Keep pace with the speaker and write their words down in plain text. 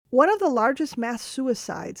One of the largest mass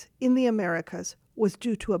suicides in the Americas was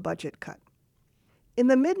due to a budget cut. In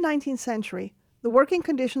the mid-19th century, the working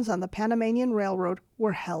conditions on the Panamanian Railroad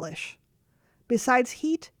were hellish. Besides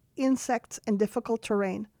heat, insects, and difficult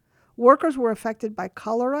terrain, workers were affected by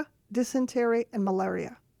cholera, dysentery, and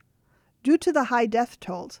malaria. Due to the high death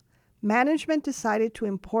tolls, management decided to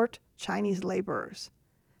import Chinese laborers.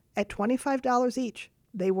 At $25 each,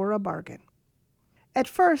 they were a bargain. At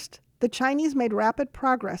first, the Chinese made rapid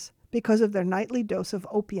progress because of their nightly dose of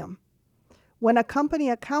opium. When a company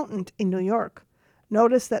accountant in New York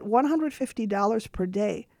noticed that $150 per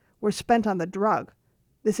day were spent on the drug,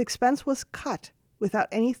 this expense was cut without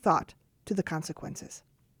any thought to the consequences.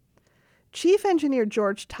 Chief Engineer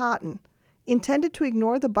George Totten intended to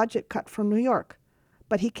ignore the budget cut from New York,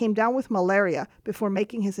 but he came down with malaria before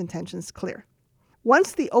making his intentions clear.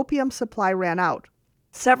 Once the opium supply ran out,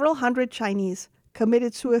 several hundred Chinese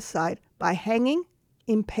committed suicide by hanging,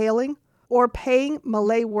 impaling, or paying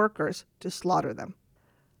Malay workers to slaughter them.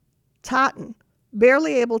 Totten,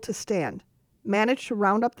 barely able to stand, managed to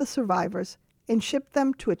round up the survivors and ship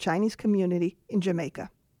them to a Chinese community in Jamaica.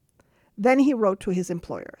 Then he wrote to his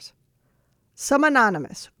employers. Some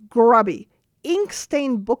anonymous, grubby,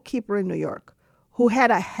 ink-stained bookkeeper in New York, who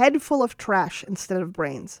had a head full of trash instead of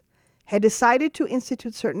brains, had decided to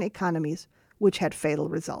institute certain economies which had fatal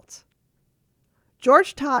results.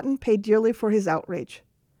 George Totten paid dearly for his outrage,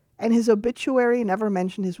 and his obituary never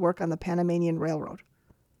mentioned his work on the Panamanian Railroad.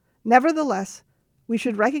 Nevertheless, we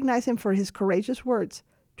should recognize him for his courageous words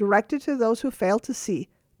directed to those who fail to see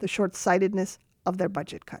the short-sightedness of their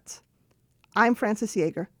budget cuts. I'm Frances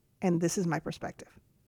Jaeger, and this is my perspective.